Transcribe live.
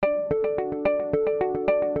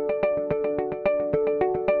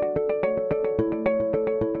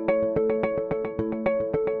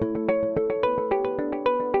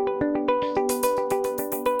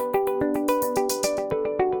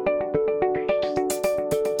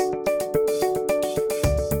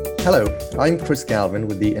Hello, I'm Chris Galvin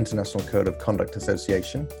with the International Code of Conduct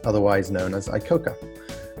Association, otherwise known as ICOCA.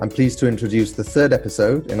 I'm pleased to introduce the third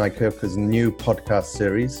episode in ICOCA's new podcast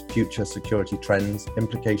series, Future Security Trends,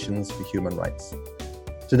 Implications for Human Rights.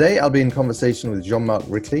 Today, I'll be in conversation with Jean-Marc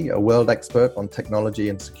Ricli, a world expert on technology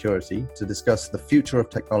and security, to discuss the future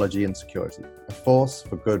of technology and security, a force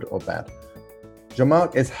for good or bad.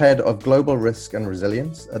 Jean-Marc is head of Global Risk and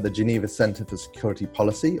Resilience at the Geneva Centre for Security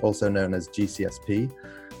Policy, also known as GCSP.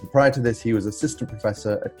 And prior to this, he was assistant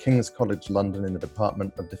professor at King's College London in the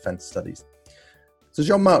Department of Defence Studies. So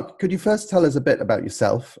Jean-Marc, could you first tell us a bit about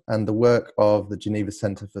yourself and the work of the Geneva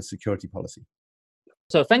Centre for Security Policy?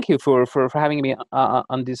 So thank you for having me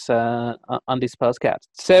on this podcast.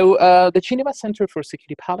 So the Geneva Center for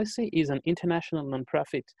Security Policy is an international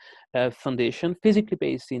nonprofit foundation physically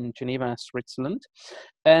based in Geneva, Switzerland,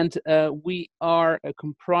 and we are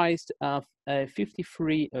comprised of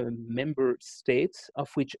 53 member states, of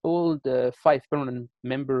which all the 5 permanent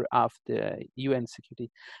members of the UN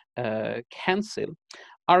Security Council.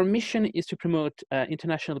 Our mission is to promote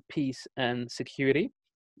international peace and security,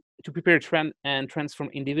 to prepare and transform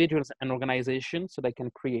individuals and organizations so they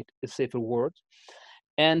can create a safer world.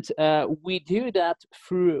 And we do that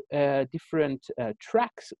through different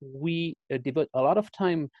tracks. We devote a lot of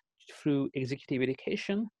time through executive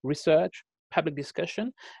education, research, public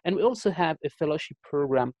discussion, and we also have a fellowship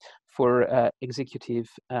program for executive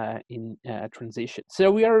in transition.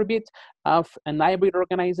 So we are a bit of an hybrid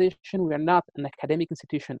organization. We are not an academic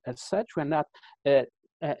institution as such. We are not a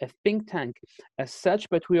think tank as such,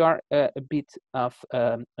 but we are a bit of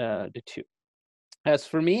the two. As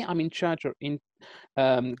for me, I'm in charge of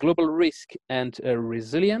global risk and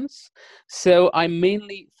resilience. So I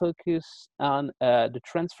mainly focus on the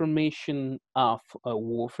transformation of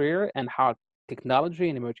warfare and how technology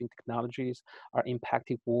and emerging technologies are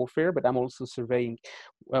impacting warfare, but I'm also surveying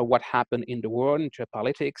what happened in the world in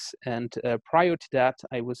geopolitics. And prior to that,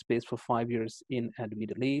 I was based for 5 years in the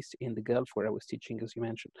Middle East, in the Gulf, where I was teaching, as you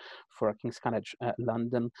mentioned, for King's College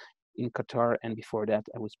London, in Qatar, and before that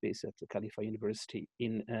I was based at the Khalifa University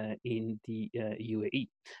in the UAE.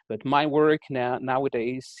 But my work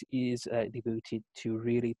nowadays is devoted to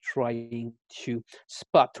really trying to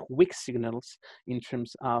spot weak signals in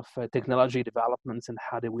terms of technology developments and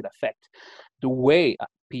how they will affect the way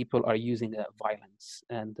people are using violence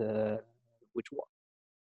and which war.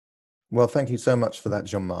 Well, thank you so much for that,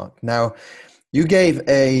 Jean-Marc. Now, you gave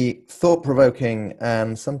a thought-provoking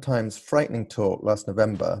and sometimes frightening talk last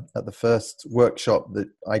November at the first workshop that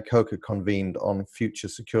ICOCA convened on future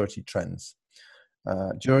security trends,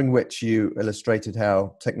 during which you illustrated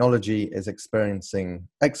how technology is experiencing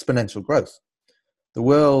exponential growth. The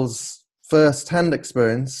world's first-hand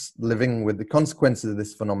experience living with the consequences of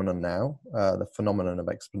this phenomenon now, the phenomenon of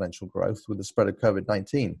exponential growth with the spread of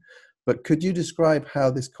COVID-19. But could you describe how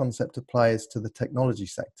this concept applies to the technology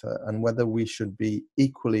sector and whether we should be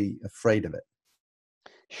equally afraid of it?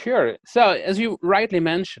 Sure. So as you rightly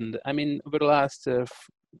mentioned, I mean, over the last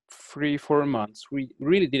 3-4 months, we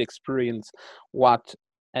really did experience what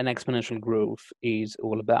an exponential growth is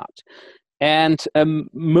all about. And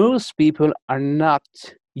most people are not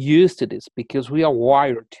used to this because we are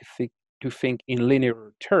wired to think in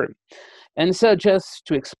linear terms. And so just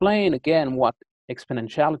to explain again what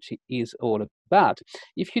exponentiality is all about,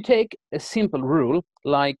 if you take a simple rule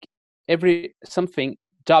like something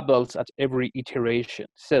doubles at every iteration,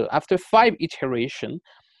 so after 5 iterations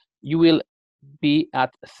you will be at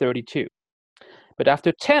 32, but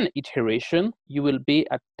after 10 iterations you will be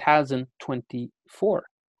at 1024,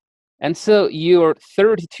 and so your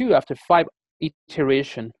 32 after 5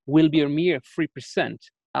 iterations will be a mere 3%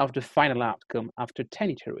 of the final outcome after 10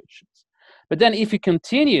 iterations. But then if you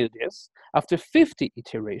continue this, after 50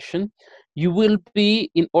 iterations, you will be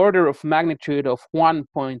in order of magnitude of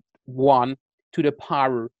 1.1 to the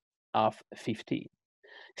power of 15.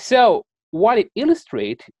 So what it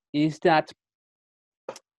illustrates is that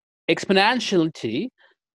exponentiality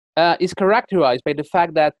is characterized by the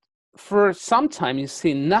fact that for some time you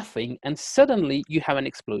see nothing and suddenly you have an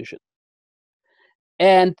explosion.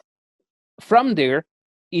 And from there,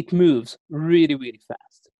 it moves really, really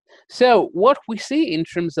fast. So what we see in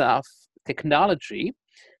terms of technology,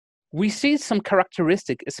 we see some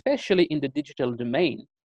characteristic, especially in the digital domain,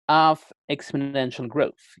 of exponential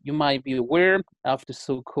growth. You might be aware of the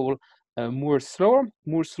so-called Moore's Law.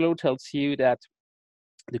 Moore's Law tells you that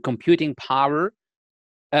the computing power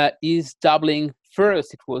is doubling.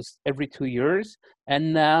 First, it was every 2 years,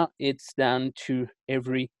 and now it's down to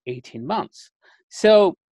every 18 months.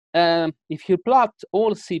 So if you plot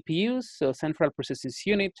all CPUs, so central processing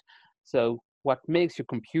unit, so what makes your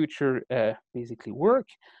computer basically work,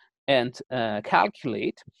 and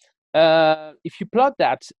calculate. If you plot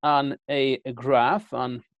that on a graph,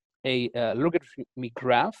 on a logarithmic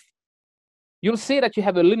graph, you'll see that you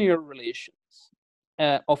have a linear relation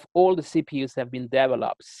of all the CPUs that have been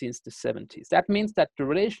developed since the 70s. That means that the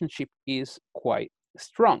relationship is quite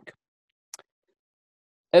strong.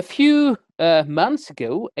 A few months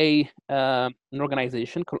ago, an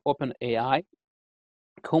organization called OpenAI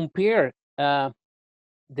compared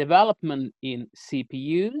development in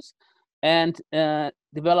CPUs and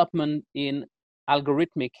development in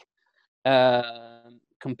algorithmic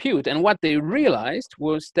compute. And what they realized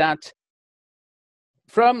was that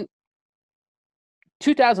from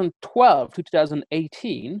 2012 to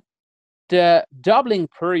 2018, the doubling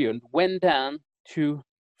period went down to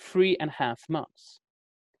 3.5 months,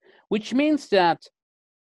 which means that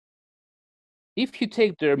if you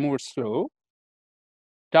take the more slow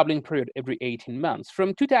doubling period every 18 months,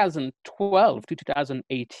 from 2012 to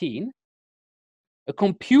 2018, a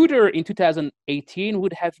computer in 2018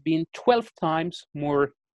 would have been 12 times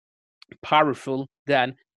more powerful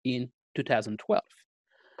than in 2012.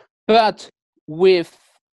 But with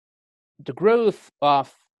the growth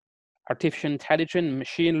of artificial intelligence,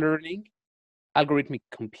 machine learning, algorithmic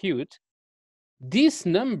compute, this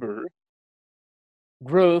number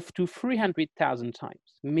grew to 300,000 times,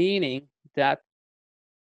 meaning that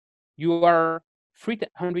you are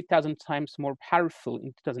 300,000 times more powerful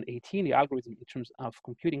in 2018, the algorithm, in terms of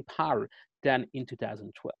computing power, than in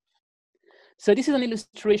 2012. So this is an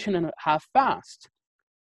illustration of how fast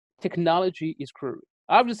technology is growing.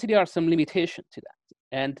 Obviously, there are some limitations to that.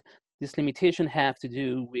 And this limitation have to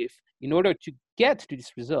do with, in order to get to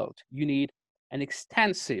this result, you need an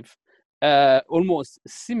extensive, almost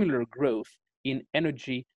similar growth in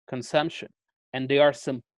energy consumption. And there are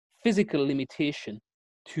some physical limitations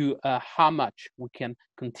to how much we can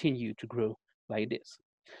continue to grow like this.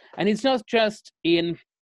 And it's not just in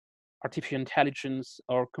artificial intelligence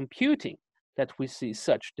or computing that we see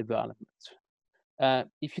such developments.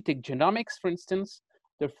 If you take genomics, for instance,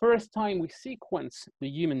 the first time we sequenced the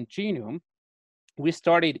human genome, we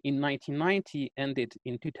started in 1990, ended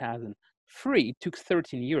in 2003. It took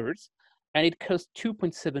 13 years, and it cost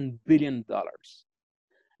 $2.7 billion.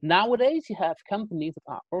 Nowadays, you have companies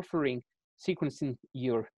that are offering sequencing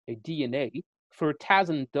your DNA for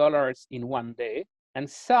 $1,000 in one day, and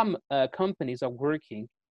some companies are working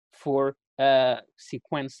for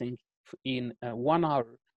sequencing in 1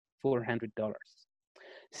 hour for $100.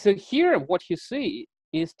 So here, what you see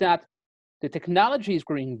is that the technology is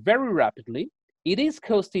growing very rapidly. It is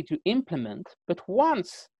costly to implement, but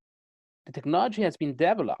once the technology has been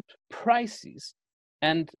developed, prices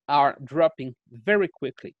are dropping very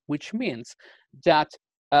quickly, which means that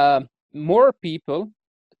more people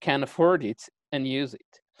can afford it and use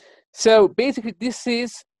it. So basically, this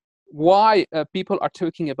is why people are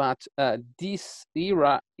talking about this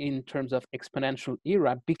era in terms of exponential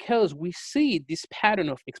era, because we see this pattern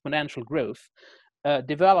of exponential growth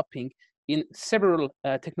developing in several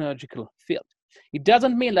technological fields. It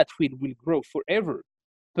doesn't mean that we will grow forever,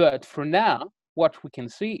 but for now, what we can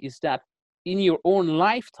see is that in your own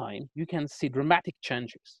lifetime, you can see dramatic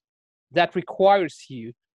changes that requires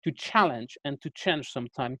you to challenge and to change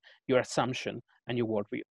sometime your assumption and your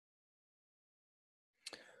worldview.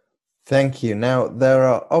 Thank you. Now, there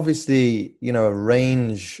are obviously, a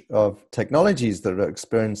range of technologies that are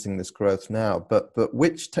experiencing this growth now, but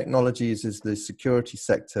which technologies is the security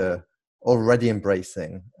sector already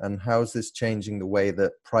embracing, and how is this changing the way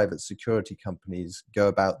that private security companies go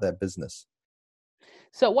about their business?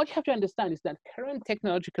 So what you have to understand is that current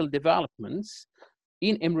technological developments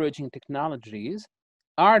in emerging technologies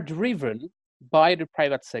are driven by the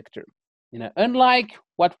private sector. Unlike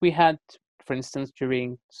what we had, for instance,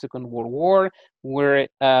 during Second World War, where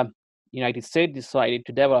United States decided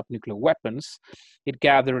to develop nuclear weapons, it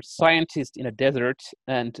gathered scientists in a desert,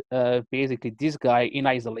 and basically this guy in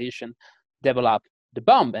isolation developed the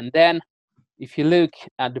bomb. And then if you look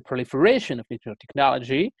at the proliferation of nuclear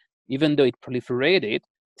technology, even though it proliferated,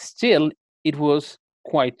 still it was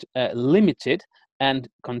quite limited and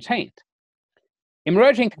contained.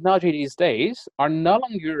 Emerging technology these days are no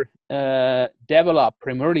longer developed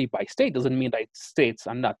primarily by state. Doesn't mean that states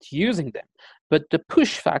are not using them, but the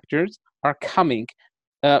push factors are coming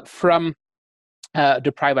from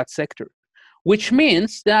the private sector, which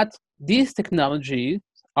means that these technologies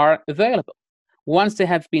are available. Once they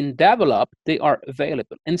have been developed, they are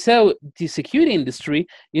available. And so the security industry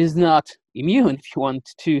is not immune, if you want,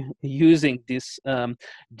 to using these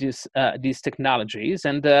technologies.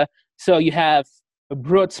 And so you have a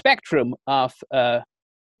broad spectrum of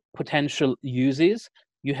potential uses.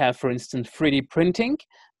 You have, for instance, 3D printing,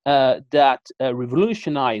 that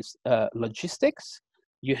revolutionize logistics.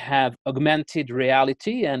 You have augmented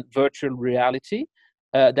reality and virtual reality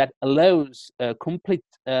that allows complete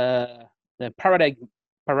paradigm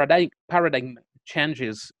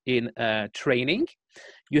changes in training.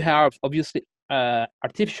 You have obviously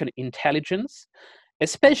artificial intelligence,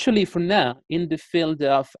 especially for now in the field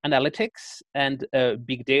of analytics and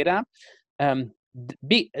big data.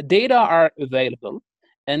 Big data are available,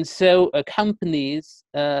 and so companies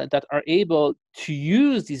that are able to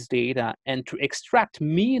use this data and to extract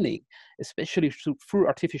meaning, especially through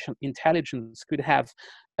artificial intelligence, could have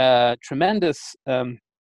tremendous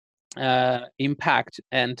impact,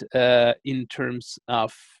 and in terms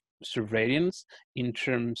of surveillance, in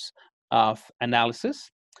terms of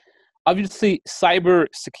analysis. Obviously, cyber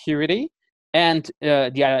security and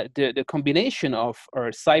the combination of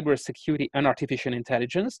cyber security and artificial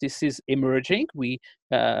intelligence. This is emerging.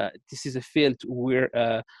 This is a field where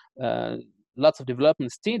lots of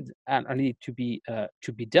developments did and need to be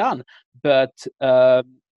done. But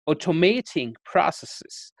automating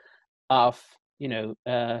processes of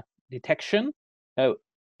detection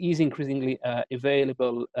is increasingly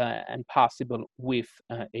available and possible with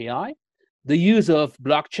AI. The use of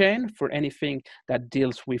blockchain for anything that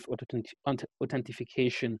deals with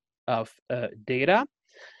authentication of data,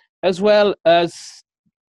 as well as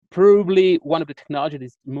probably one of the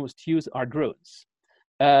technologies most used are drones.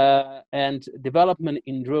 And development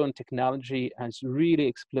in drone technology has really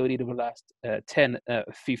exploded over the last 10,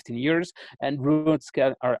 15 years, and drones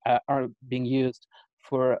are being used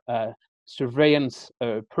for surveillance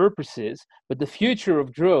purposes, but the future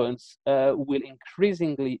of drones will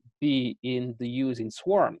increasingly be in the use in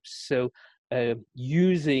swarms. So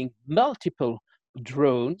using multiple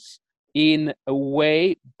drones in a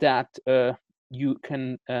way that you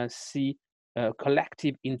can see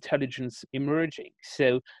collective intelligence emerging.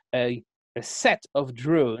 So a set of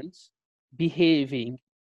drones behaving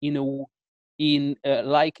in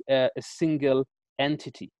like a single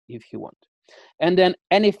entity, if you want. And then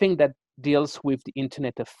anything that deals with the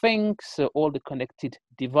Internet of Things, so all the connected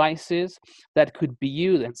devices that could be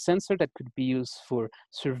used, and sensors that could be used for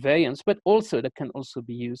surveillance, but also that can also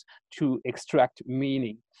be used to extract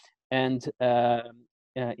meaning and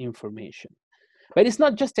information. But it's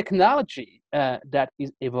not just technology that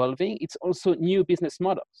is evolving, it's also new business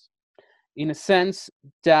models, in a sense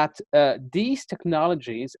that these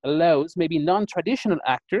technologies allows maybe non-traditional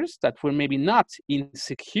actors that were maybe not in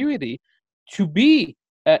security to be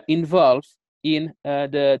involved in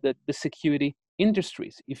the security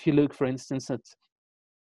industries. If you look, for instance,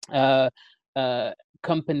 at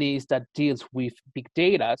companies that deals with big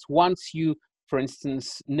data, once you, for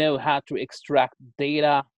instance, know how to extract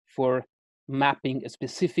data for mapping a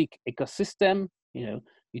specific ecosystem,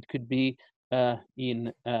 it could be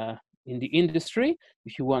in the industry.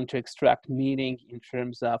 If you want to extract meaning in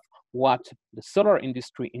terms of what the solar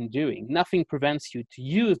industry is doing, nothing prevents you to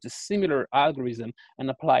use the similar algorithm and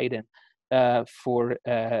apply them for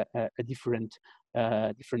different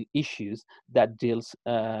issues that deals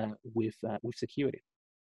with security.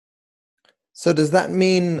 So does that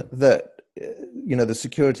mean that the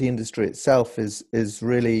security industry itself is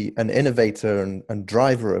really an innovator and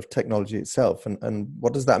driver of technology itself, and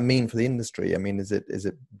what does that mean for the industry? I mean, is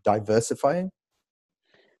it diversifying?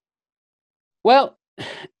 Well,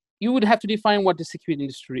 you would have to define what the security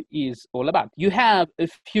industry is all about. You have a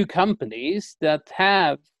few companies that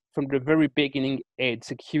have, from the very beginning, a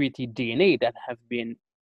security DNA that have been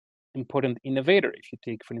important innovator. If you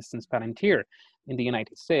take, for instance, Palantir in the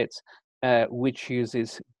United States, which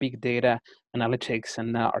uses big data analytics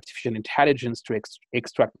and artificial intelligence to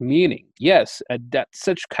extract meaning. Yes, that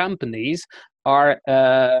such companies are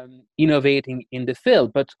innovating in the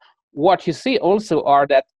field. But what you see also are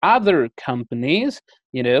that other companies,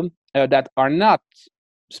 that are not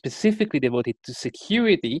specifically devoted to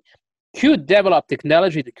security, could develop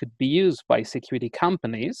technology that could be used by security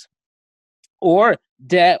companies, or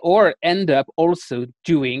end up also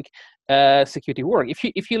doing security work.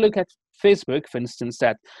 If you look at Facebook, for instance,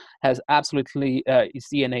 that has absolutely its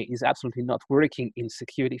DNA is absolutely not working in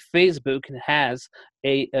security. Facebook has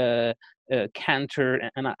a counter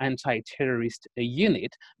and anti-terrorist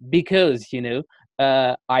unit because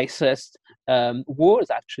ISIS was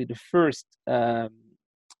actually the first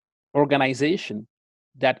organization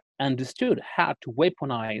that understood how to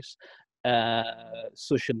weaponize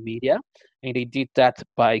social media, and they did that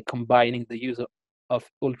by combining the use of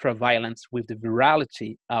ultra-violence with the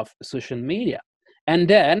virality of social media. And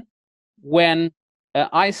then when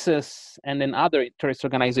ISIS and then other terrorist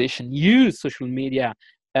organizations use social media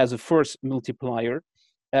as a force multiplier,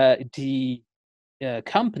 the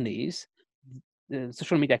companies,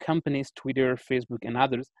 social media companies, Twitter, Facebook, and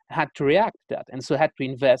others, had to react to that, and so had to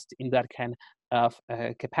invest in that kind of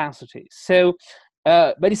capacity. So,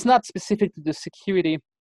 but it's not specific to the security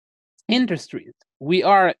industry. We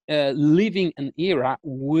are living an era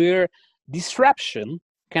where disruption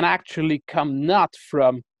can actually come not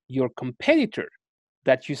from your competitor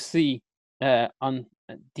that you see on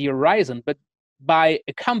the horizon, but by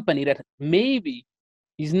a company that maybe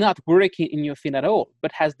is not working in your field at all,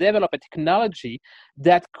 but has developed a technology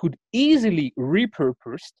that could easily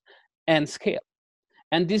repurposed and scale.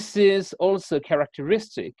 And this is also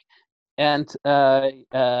characteristic and a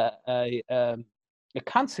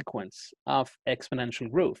consequence of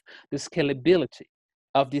exponential growth. The scalability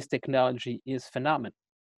of this technology is phenomenal.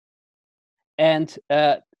 And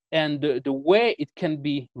the way it can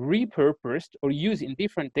be repurposed or used in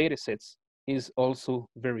different data sets is also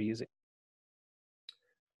very easy.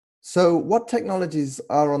 So what technologies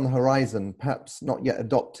are on the horizon, perhaps not yet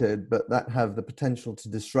adopted, but that have the potential to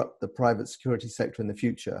disrupt the private security sector in the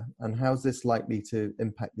future? And how is this likely to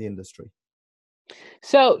impact the industry?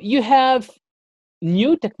 So you have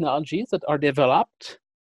new technologies that are developed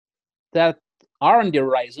that are on the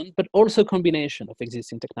horizon, but also a combination of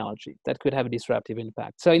existing technology that could have a disruptive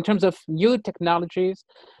impact. So in terms of new technologies,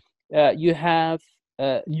 you have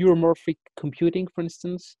neuromorphic computing, for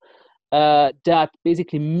instance, that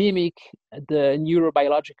basically mimic the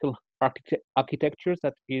neurobiological architectures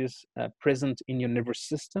that is present in your nervous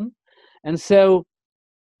system. And so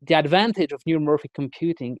the advantage of neuromorphic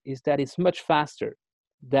computing is that it's much faster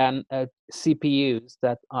than CPUs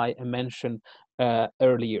that I mentioned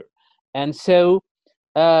earlier. And so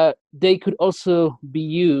they could also be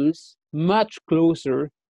used much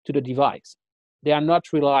closer to the device. They are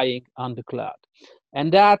not relying on the cloud.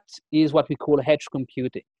 And that is what we call edge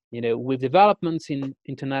computing. With developments in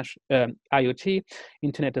international IoT,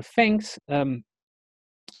 Internet of Things,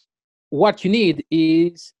 what you need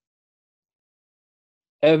is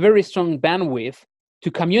a very strong bandwidth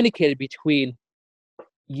to communicate between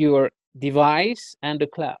your device and the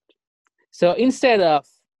cloud. So instead of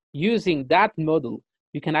using that model,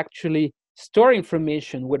 you can actually store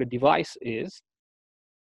information where the device is.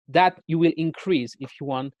 That you will increase, if you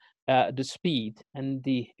want, the speed and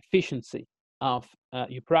the efficiency of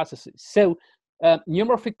your processes. So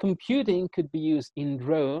neuromorphic computing could be used in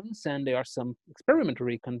drones, and there are some experiments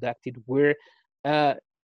already conducted where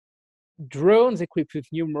drones equipped with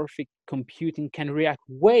neuromorphic computing can react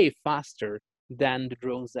way faster than the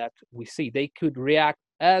drones that we see. They could react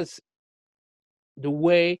as the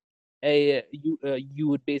way you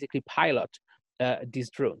would basically pilot these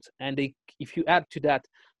drones. And if you add to that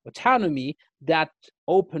autonomy, that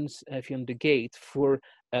opens the gate for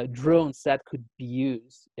drones that could be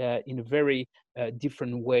used in a very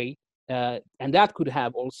different way, and that could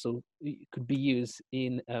be used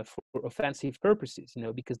for offensive purposes,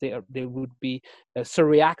 because they would be so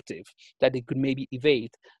reactive that they could maybe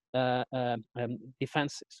evade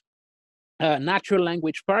defenses. Natural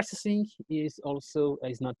language processing is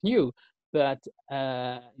not new, but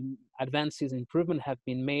advances in improvement have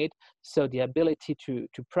been made. So the ability to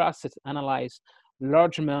process, analyze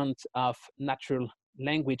large amounts of natural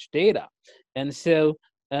language data. And so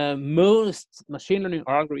most machine learning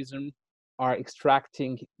algorithms are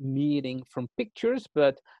extracting meaning from pictures,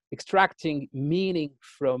 but extracting meaning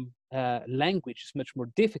from language is much more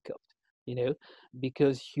difficult,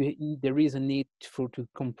 because there is a need to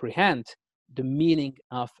comprehend the meaning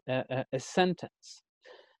of a sentence.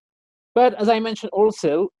 But as I mentioned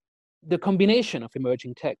also, the combination of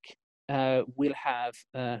emerging tech will have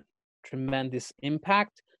tremendous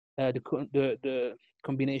impact. The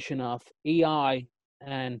combination of AI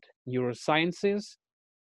and neurosciences,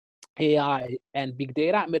 AI and big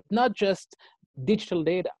data, but not just digital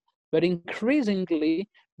data, but increasingly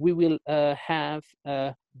we will have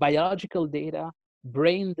biological data,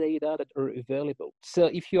 brain data that are available. So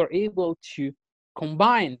if you're able to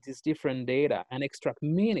combine these different data and extract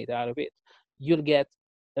meaning out of it, you'll get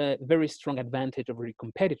a very strong advantage over your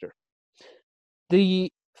competitor.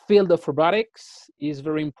 The field of robotics is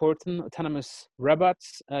very important. Autonomous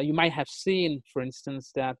robots. You might have seen, for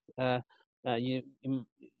instance, that you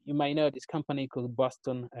might know this company called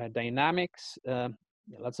Boston Dynamics.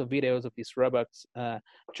 Lots of videos of these robots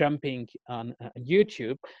jumping on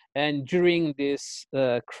YouTube. And during this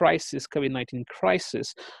COVID-19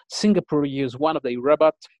 crisis, Singapore used one of the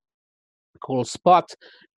robots called Spot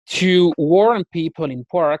to warn people in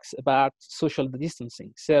parks about social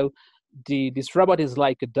distancing. So this robot is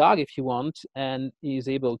like a dog, if you want, and is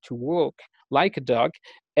able to walk like a dog,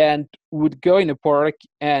 and would go in a park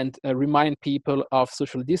and remind people of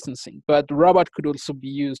social distancing. But the robot could also be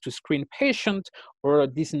used to screen patients or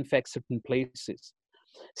disinfect certain places.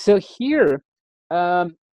 So here,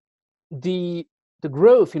 the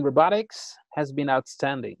growth in robotics has been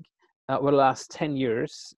outstanding over the last 10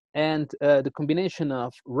 years, and the combination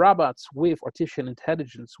of robots with artificial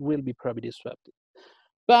intelligence will be probably disruptive.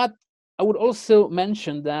 But I would also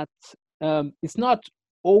mention that it's not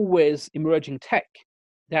always emerging tech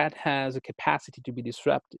that has a capacity to be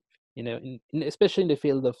disruptive. Especially in the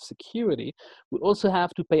field of security, we also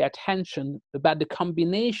have to pay attention about the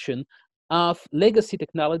combination of legacy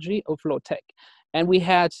technology of low tech. And we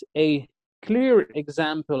had a clear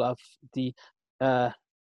example of the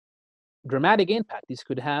dramatic impact this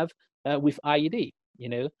could have with IED,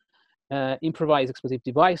 improvised explosive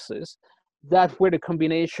devices that were the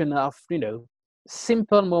combination of,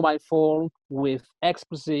 simple mobile phone with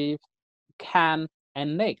explosive, can,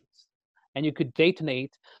 and nails. And you could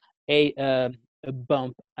detonate a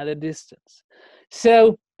bomb at a distance.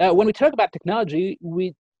 So when we talk about technology,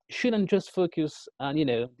 we shouldn't just focus on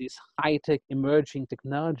these high-tech emerging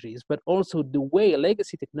technologies, but also the way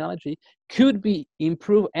legacy technology could be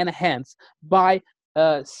improved and enhanced by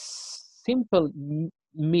simple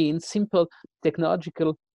means, simple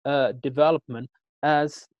technological development,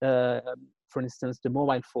 as for instance the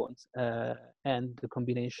mobile phones and the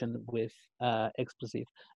combination with explosive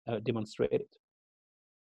demonstrated.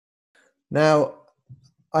 Now,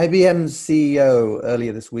 IBM's CEO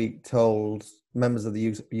earlier this week told members of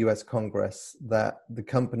the US Congress that the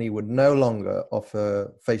company would no longer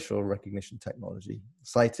offer facial recognition technology,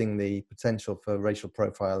 citing the potential for racial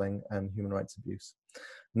profiling and human rights abuse.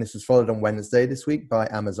 And this was followed on Wednesday this week by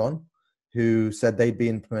Amazon, who said they'd be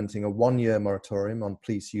implementing a 1-year moratorium on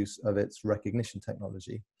police use of its recognition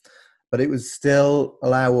technology. But it would still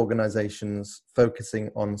allow organizations focusing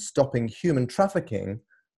on stopping human trafficking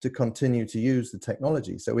to continue to use the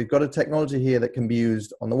technology. So we've got a technology here that can be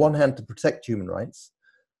used on the one hand to protect human rights,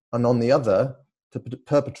 and on the other to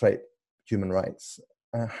perpetrate human rights.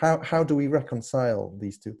 How do we reconcile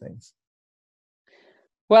these two things?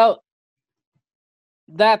 Well,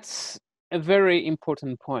 that's a very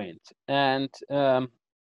important point, and that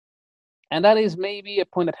is maybe a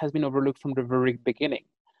point that has been overlooked from the very beginning.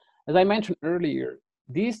 As I mentioned earlier,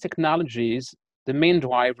 these technologies, the main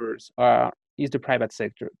drivers is the private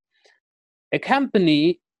sector. A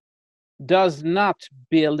company does not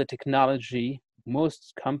build a technology.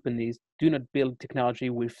 Most companies do not build technology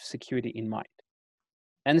with security in mind.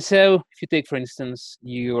 And so if you take, for instance,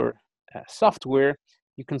 your software,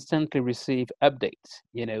 you constantly receive updates,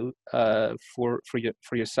 for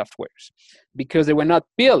your softwares, because they were not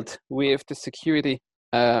built with the security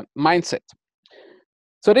mindset.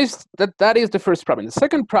 So that is the first problem. The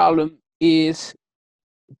second problem is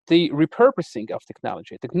the repurposing of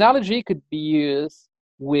technology. Technology could be used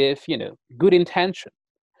with, good intention,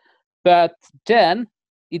 but then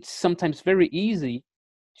it's sometimes very easy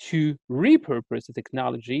to repurpose the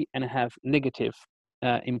technology and have negative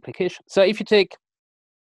implications. So if you take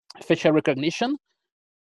facial recognition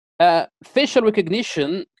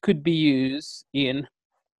could be used in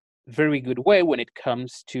a very good way when it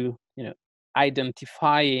comes to,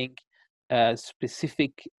 identifying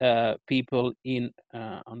specific people in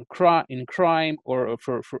crime or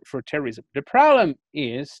for terrorism. The problem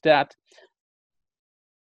is that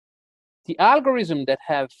the algorithm that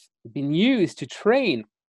have been used to train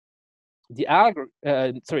the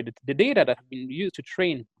data that have been used to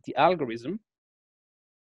train the algorithm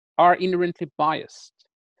are inherently biased.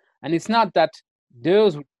 And it's not that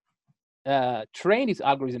those trained this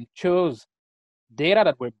algorithm chose data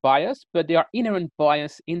that were biased, but they are inherent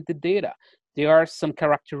bias in the data. There are some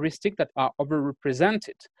characteristics that are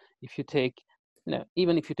overrepresented. If you take,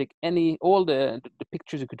 even if you take all the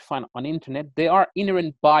pictures you could find on internet, they are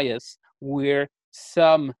inherent bias where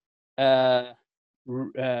some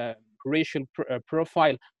racial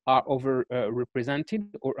profile are overrepresented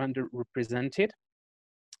or underrepresented.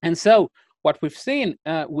 And so what we've seen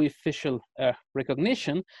with facial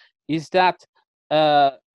recognition is that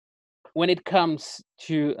when it comes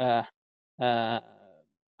to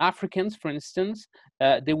Africans, for instance,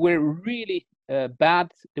 they were really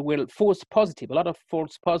bad. They were false positive, a lot of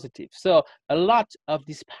false positives. So a lot of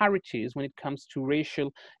disparities when it comes to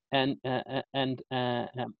racial and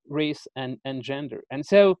race and gender. And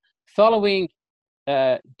so following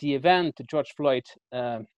the event, the George Floyd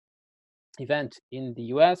event in the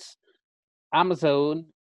US, Amazon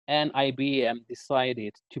and IBM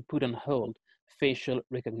decided to put on hold facial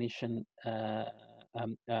recognition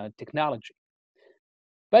technology.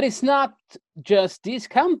 But it's not just these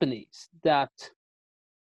companies that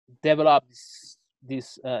developed the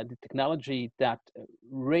technology that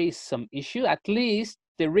raised some issue. At least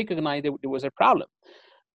they recognized there was a problem.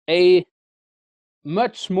 A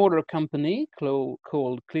much smaller company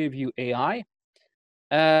called Clearview AI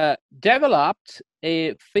developed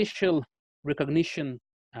a facial recognition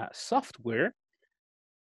software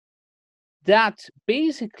that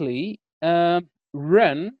basically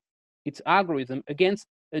run its algorithm against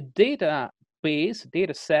a data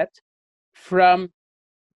set from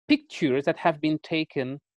pictures that have been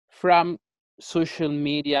taken from social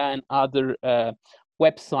media and other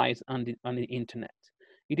websites on the internet.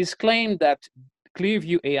 It is claimed that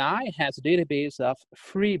Clearview AI has a database of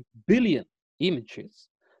 3 billion images.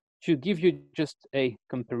 To give you just a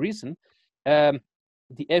comparison, the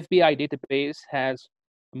FBI database has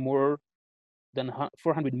more than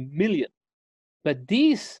 400 million. But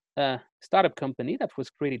this startup company that was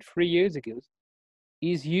created 3 years ago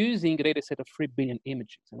is using a data set of 3 billion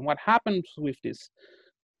images. And what happens with this,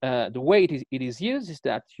 the way it is used is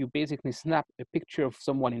that you basically snap a picture of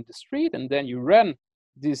someone in the street, and then you run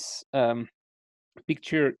this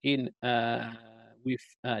picture in with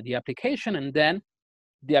the application, and then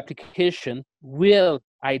the application will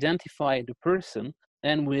identify the person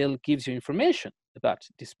and will give you information about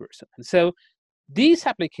this person. And so this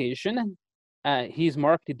application is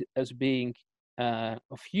marketed as being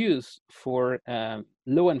of use for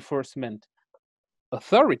law enforcement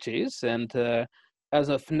authorities, and as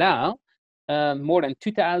of now, more than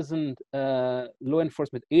 2,000 law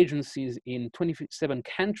enforcement agencies in 27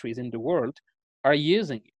 countries in the world are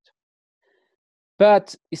using it.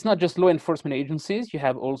 But it's not just law enforcement agencies, you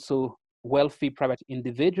have also wealthy private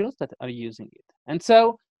individuals that are using it. And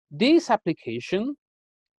so this application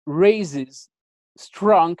raises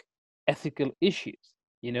strong ethical issues,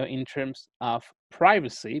 in terms of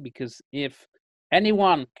privacy, because if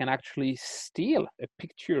anyone can actually steal a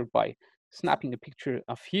picture by snapping a picture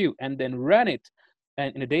of you and then run it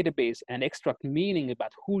in a database and extract meaning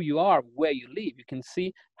about who you are, where you live, you can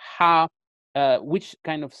see how which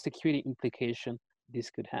kind of security implication this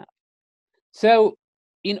could have. So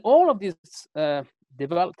in all of this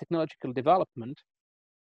technological development,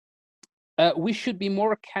 we should be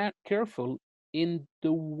more careful in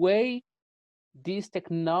the way these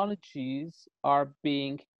technologies are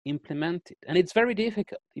being implemented. And it's very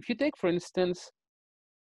difficult. If you take, for instance,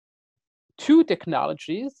 2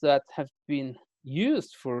 technologies that have been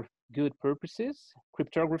used for good purposes,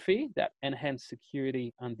 cryptography that enhance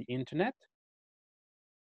security on the internet,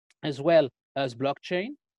 as well as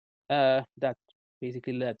blockchain that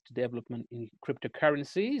basically led to development in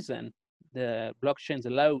cryptocurrencies, and the blockchains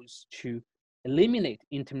allows to eliminate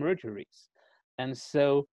intermediaries, and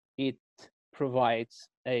so it provides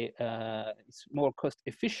it's more cost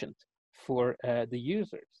efficient for the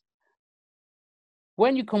users.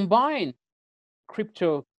 When you combine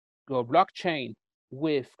crypto or blockchain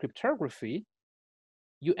with cryptography,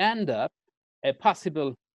 you end up a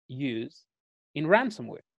possible use in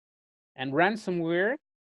ransomware. And ransomware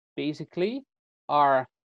basically are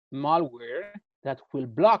malware that will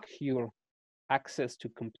block your access to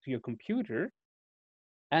your computer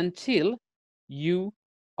until you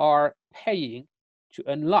are paying to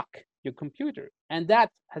unlock your computer. And that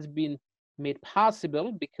has been made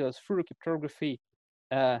possible because through cryptography,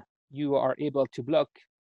 you are able to block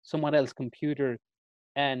someone else's computer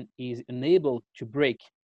and is enabled to break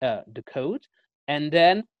the code. And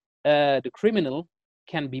then the criminal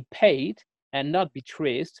can be paid and not be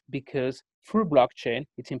traced, because through blockchain,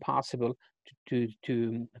 it's impossible to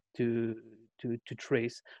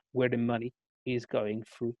trace where the money is going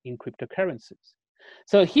through in cryptocurrencies.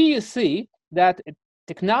 So here you see that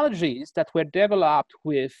technologies that were developed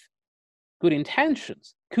with good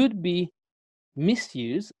intentions could be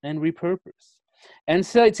misused and repurposed. And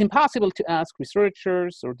so it's impossible to ask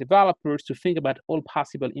researchers or developers to think about all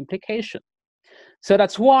possible implications. So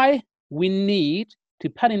that's why we need to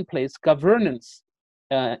put in place governance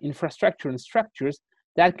infrastructure and structures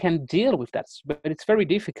that can deal with that. But it's very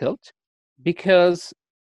difficult because,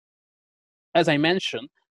 as I mentioned,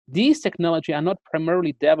 these technologies are not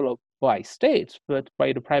primarily developed by states, but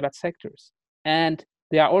by the private sectors. And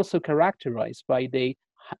they are also characterized by the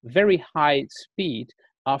very high speed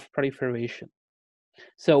of proliferation.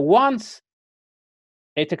 So once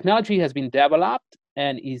a technology has been developed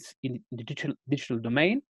and is in the digital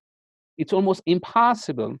domain, it's almost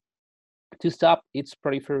impossible to stop its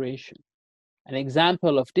proliferation. An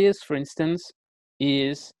example of this, for instance,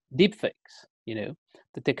 is deepfakes.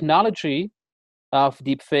 The technology of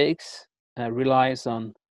deepfakes relies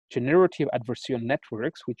on generative adversarial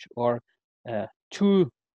networks, which are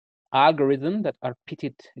 2 algorithms that are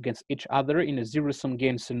pitted against each other in a zero-sum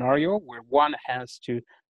game scenario, where one has to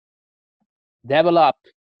develop,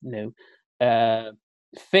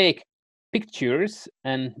 fake pictures,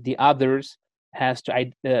 and the others has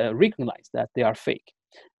to recognize that they are fake.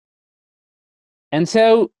 And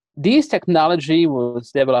so this technology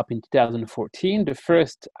was developed in 2014. The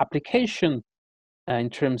first application in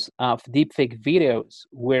terms of deepfake videos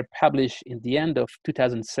were published in the end of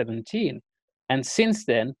 2017. And since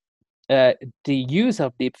then, the use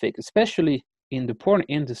of deepfake, especially in the porn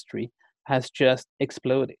industry, has just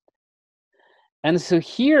exploded. And so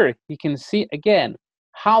here you can see again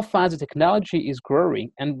how fast the technology is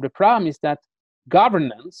growing. And the problem is that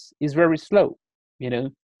governance is very slow,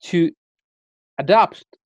 to adopt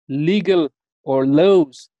legal or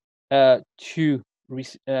laws to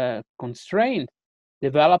constrain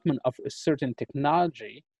development of a certain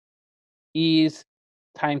technology is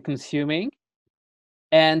time consuming.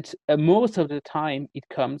 And most of the time it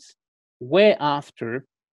comes way after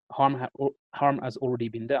harm has already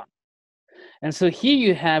been done. And so here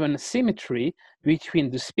you have an asymmetry between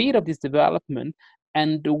the speed of this development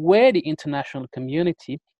and the way the international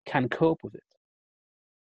community can cope with it.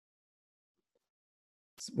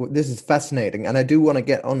 This is fascinating, and I do want to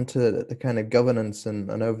get onto the kind of governance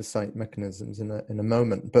and oversight mechanisms in a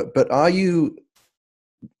moment. But are you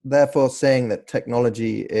therefore saying that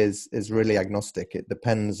technology is really agnostic? It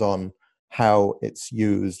depends on how it's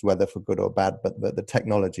used, whether for good or bad, but the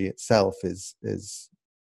technology itself is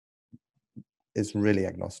really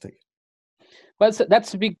agnostic. Well, so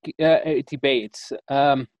that's a big debate.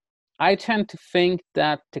 I tend to think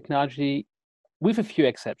that technology, with a few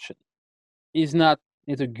exceptions, is not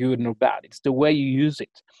neither good nor bad. It's the way you use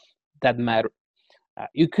it that matters.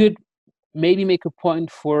 You could maybe make a point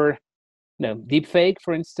for, deepfake,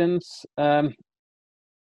 for instance.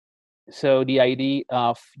 So the idea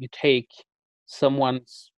of you take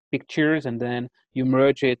someone's pictures and then you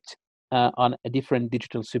merge it on a different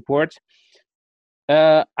digital support.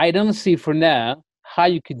 I don't see for now how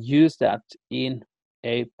you could use that in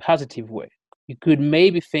a positive way. You could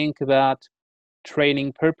maybe think about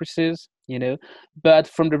training purposes, but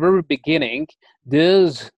from the very beginning,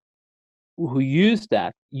 those who use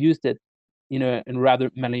it, in a rather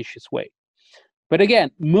malicious way. But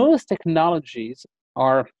again, most technologies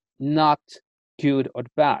are not good or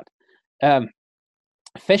bad.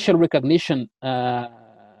 Facial recognition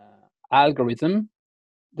algorithm,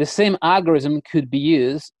 the same algorithm could be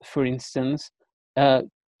used, for instance,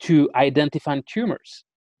 to identify tumors,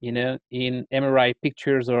 in MRI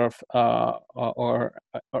pictures or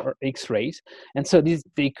X-rays, and so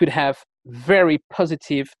they could have very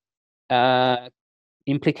positive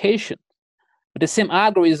implication. But the same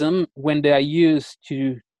algorithm, when they are used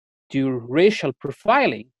to do racial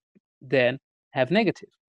profiling, then have negative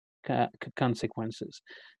consequences.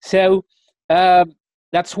 So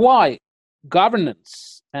that's why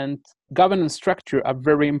governance and governance structure are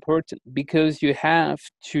very important, because you have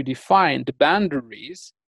to define the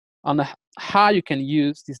boundaries on how you can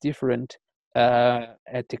use these different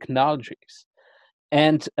technologies.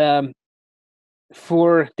 And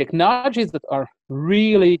for technologies that are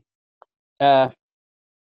really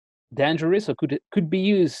dangerous or could be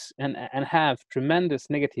used and have tremendous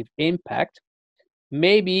negative impact,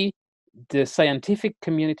 maybe the scientific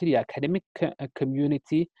community, the academic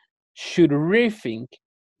community, should rethink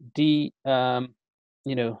the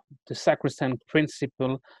sacrosanct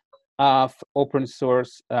principle of open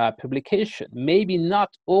source publication. Maybe not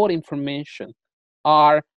all information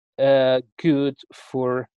are good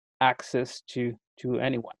for access to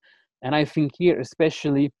anyone. And I think here,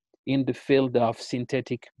 especially in the field of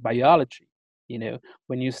synthetic biology,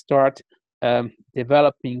 when you start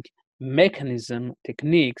developing mechanism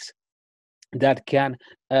techniques that can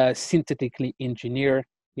synthetically engineer,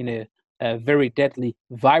 very deadly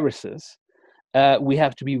viruses, we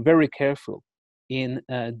have to be very careful in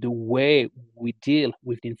the way we deal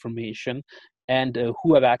with the information and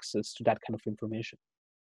who have access to that kind of information.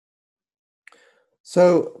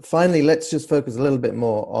 So finally, let's just focus a little bit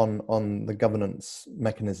more on the governance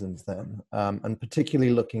mechanisms then, and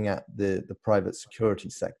particularly looking at the private security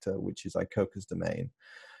sector, which is ICOCA's domain.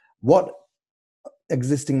 What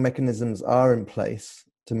existing mechanisms are in place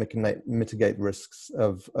to mitigate risks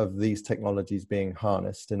of these technologies being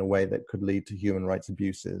harnessed in a way that could lead to human rights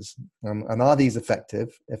abuses? And are these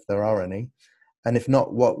effective, if there are any? And if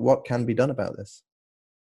not, what can be done about this?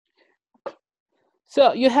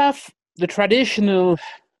 So you have the traditional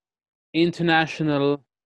international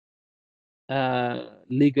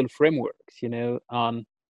legal frameworks, on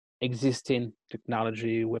existing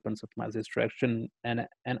technology, weapons of mass destruction, and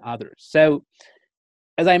others. So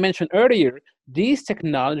as I mentioned earlier, these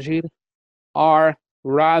technologies are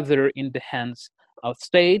rather in the hands of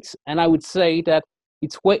states, and I would say that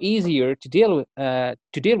it's way easier to deal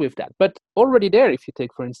with that. But already there, if you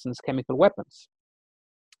take, for instance, chemical weapons,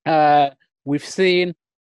 we've seen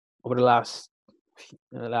over the last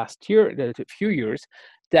few years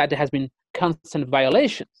that there has been constant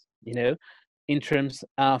violations, in terms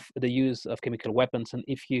of the use of chemical weapons. And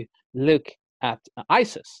if you look at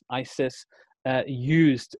ISIS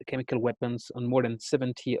used chemical weapons on more than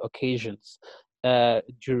 70 occasions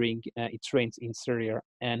during its reigns in Syria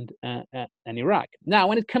and Iraq. Now,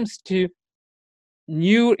 when it comes to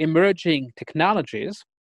new emerging technologies,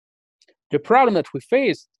 the problem that we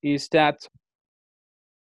face is that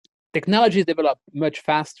technologies develop much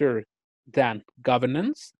faster than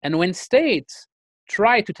governance. And when states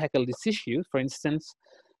try to tackle this issue, for instance,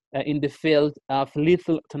 in the field of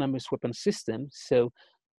lethal autonomous weapon systems, so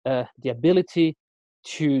the ability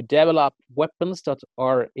to develop weapons that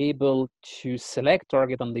are able to select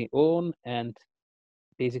target on their own and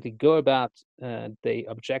basically go about the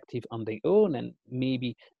objective on their own and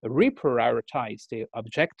maybe reprioritize their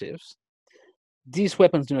objectives. These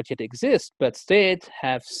weapons do not yet exist, but states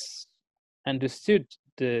have understood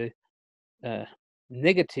the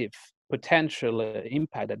negative potential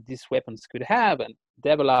impact that these weapons could have and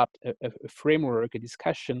developed a framework, a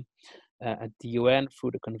discussion at the UN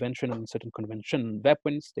through the Convention on Certain Convention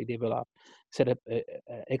Weapons. They set up an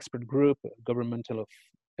expert group, a governmental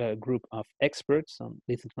group of experts on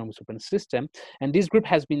lethal autonomous weapon system, and this group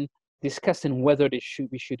has been discussing whether we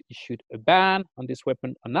should issue a ban on this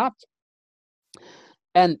weapon or not.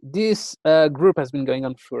 And this group has been going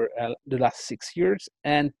on for the last 6 years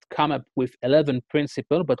and come up with 11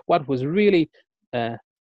 principles. But what was really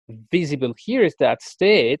visible here is that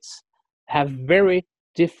states have very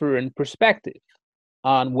different perspectives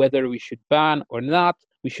on whether we should ban or not,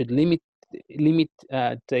 we should limit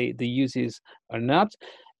the uses or not.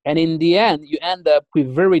 And in the end, you end up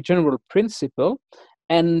with very general principles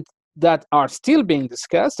and that are still being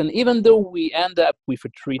discussed. And even though we end up with a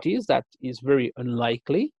treaties, that is very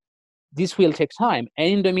unlikely, this will take time. And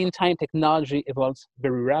in the meantime, technology evolves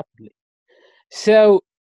very rapidly. So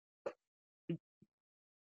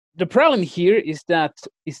the problem here is that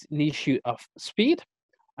it's an issue of speed.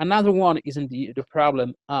 Another one is the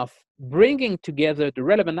problem of bringing together the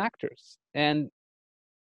relevant actors. And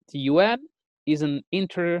the UN is an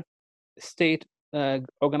interstate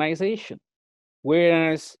organization,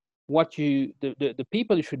 whereas the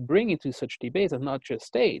people you should bring into such debates are not just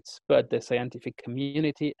states, but the scientific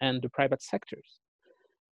community and the private sectors.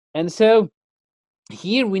 And so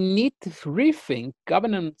here we need to rethink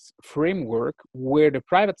governance framework where the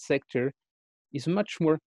private sector is much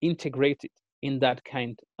more integrated in that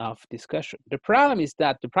kind of discussion. The problem is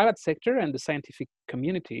that the private sector and the scientific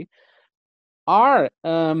community are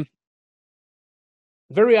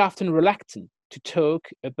very often reluctant to talk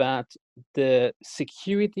about the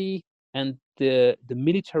security and the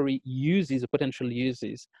military uses, the potential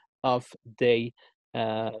uses of the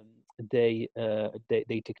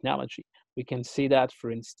technology. We can see that,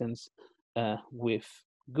 for instance, with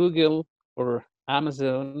Google or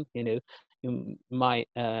Amazon. You might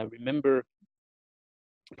remember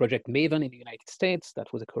Project Maven in the United States. That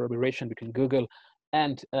was a collaboration between Google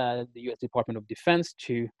and the US Department of Defense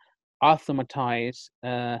to automatize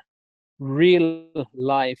real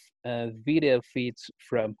life video feeds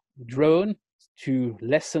from drone to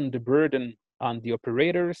lessen the burden on the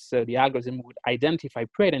operators. So the algorithm would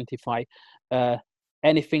pre-identify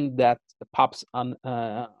anything that pops on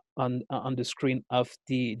the screen of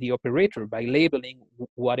the operator by labeling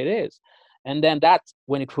what it is. And then that,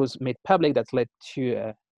 when it was made public, that led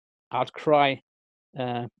to outcry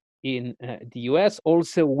in the US,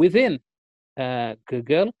 also within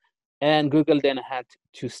Google. And Google then had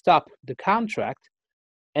to stop the contract.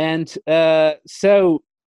 And so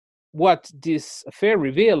what this affair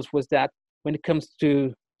reveals was that when it comes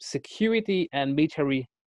to security and military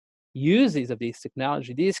uses of this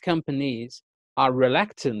technology, these companies are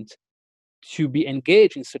reluctant to be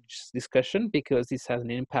engaged in such discussion because this has an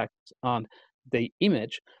impact on the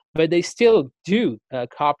image, but they still do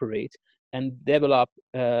cooperate and develop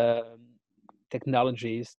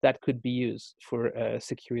technologies that could be used for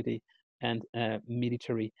security and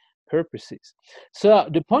military purposes. So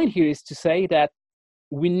the point here is to say that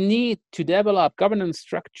we need to develop governance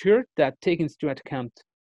structure that takes into account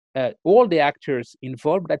all the actors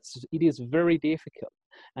involved. It is very difficult.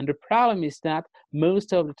 And the problem is that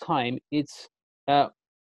most of the time it's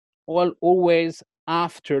always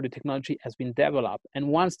after the technology has been developed. And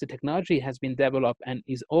once the technology has been developed and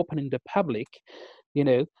is open in the public,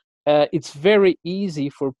 it's very easy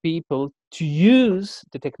for people to use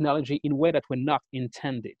the technology in a way that were not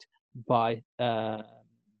intended by the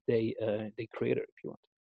creator, if you want.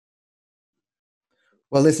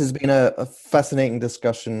 Well, this has been a fascinating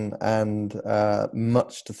discussion and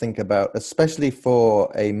much to think about, especially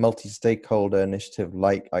for a multi-stakeholder initiative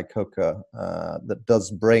like ICOCA that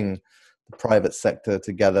does bring the private sector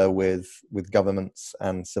together with governments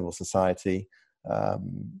and civil society.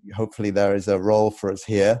 Hopefully there is a role for us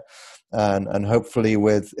here, and hopefully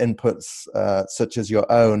with inputs such as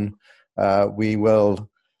your own, we will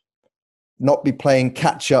not be playing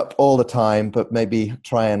catch up all the time, but maybe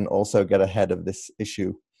try and also get ahead of this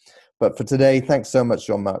issue. But for today, thanks so much,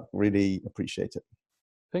 Jean-Marc. Really appreciate it.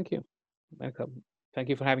 Thank you. Welcome. Thank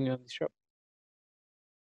you for having me on the show.